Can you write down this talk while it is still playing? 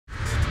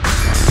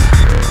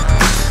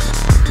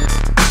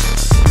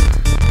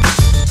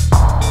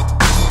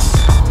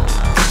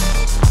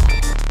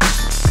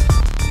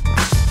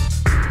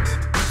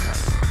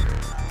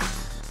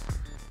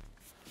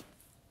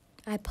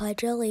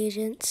pledge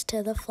allegiance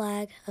to the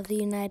flag of the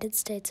United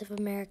States of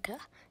America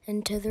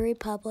and to the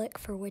republic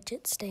for which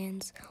it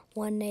stands,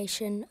 one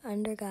nation,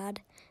 under God,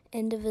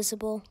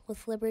 indivisible,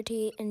 with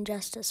liberty and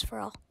justice for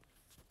all.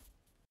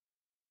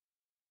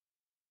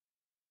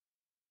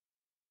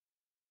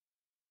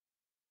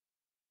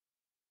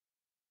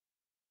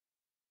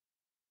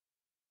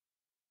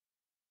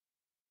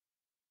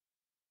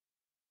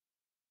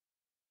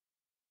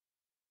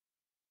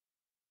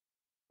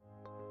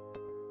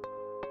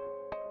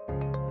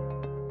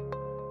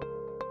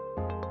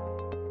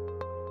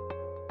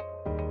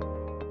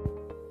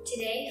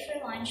 Today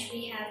for lunch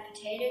we have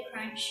potato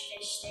crunch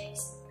fish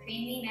sticks,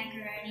 creamy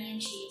macaroni and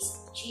cheese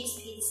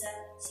pizza,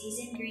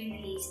 seasoned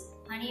green peas,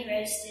 honey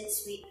roasted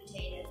sweet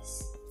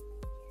potatoes.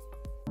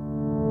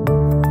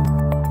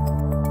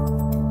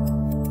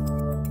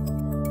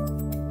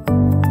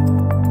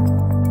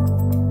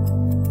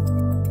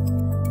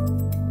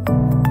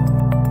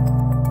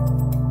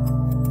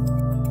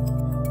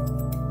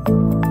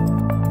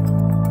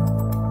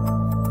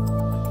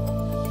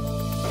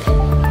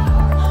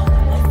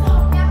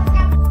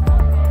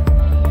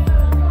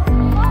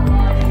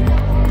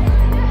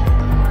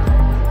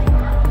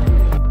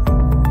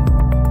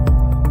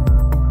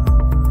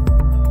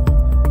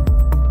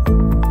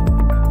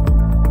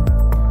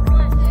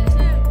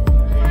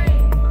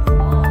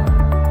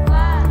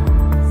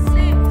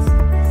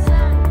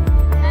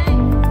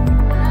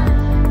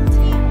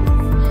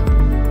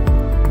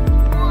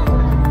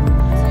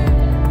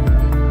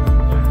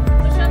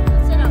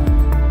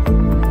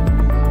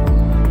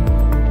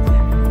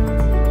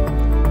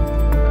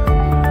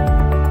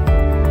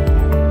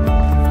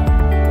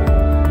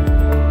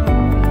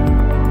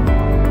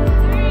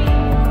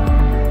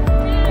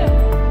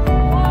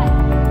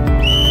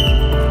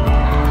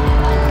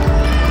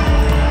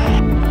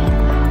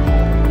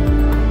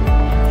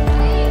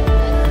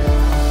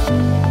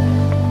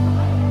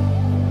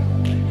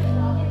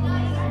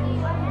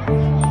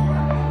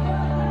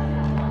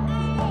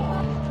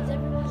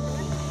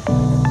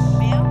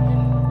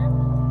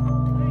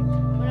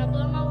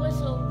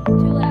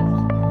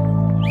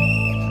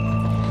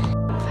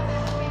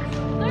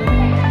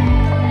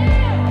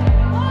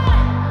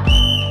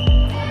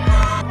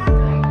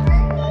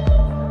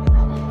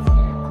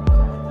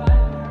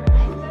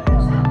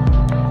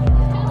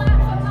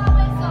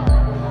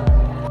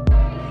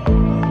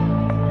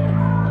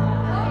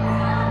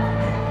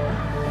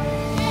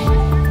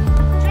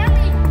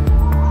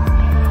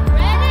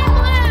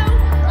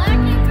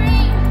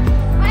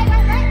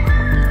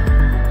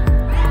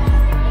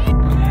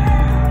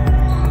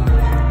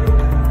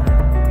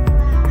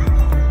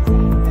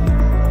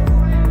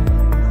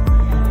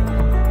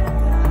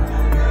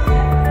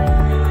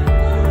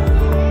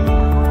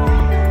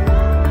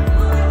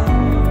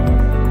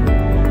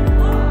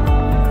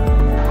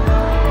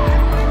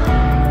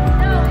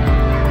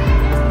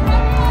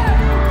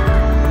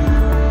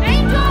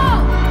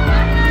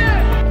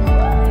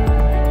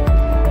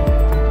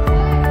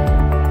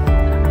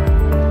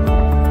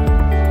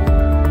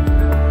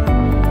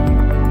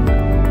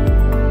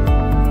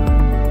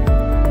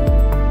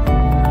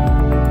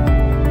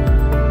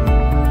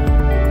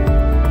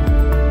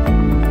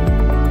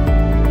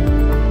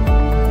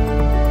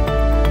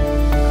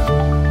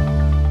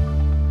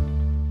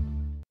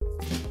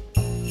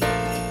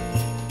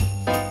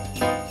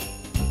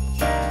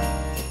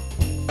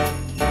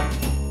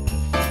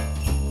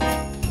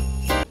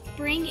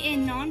 Bring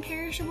in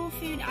non-perishable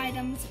food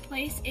items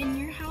placed in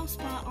your house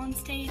spot on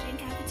stage and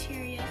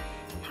cafeteria.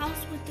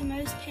 House with the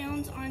most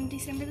pounds on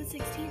December the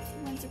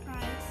 16th wins a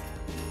prize.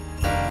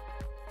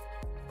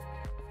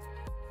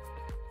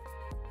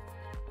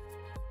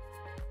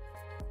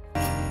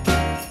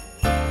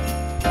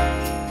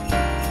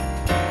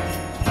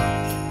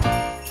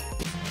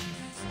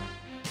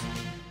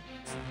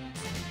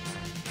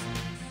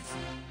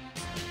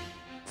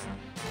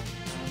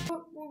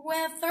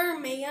 Weather,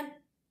 man.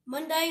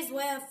 Monday's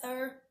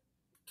weather.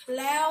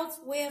 Clouds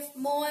with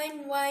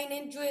morning rain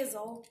and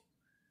drizzle.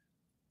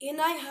 In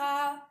a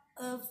high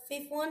of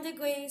 51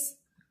 degrees.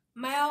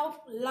 Mild,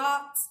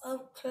 lots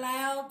of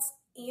clouds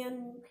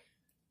and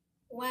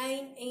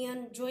rain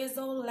and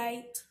drizzle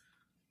late.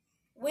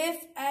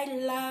 With a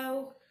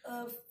low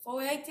of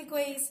 48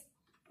 degrees.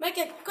 Make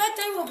it good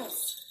day with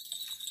us.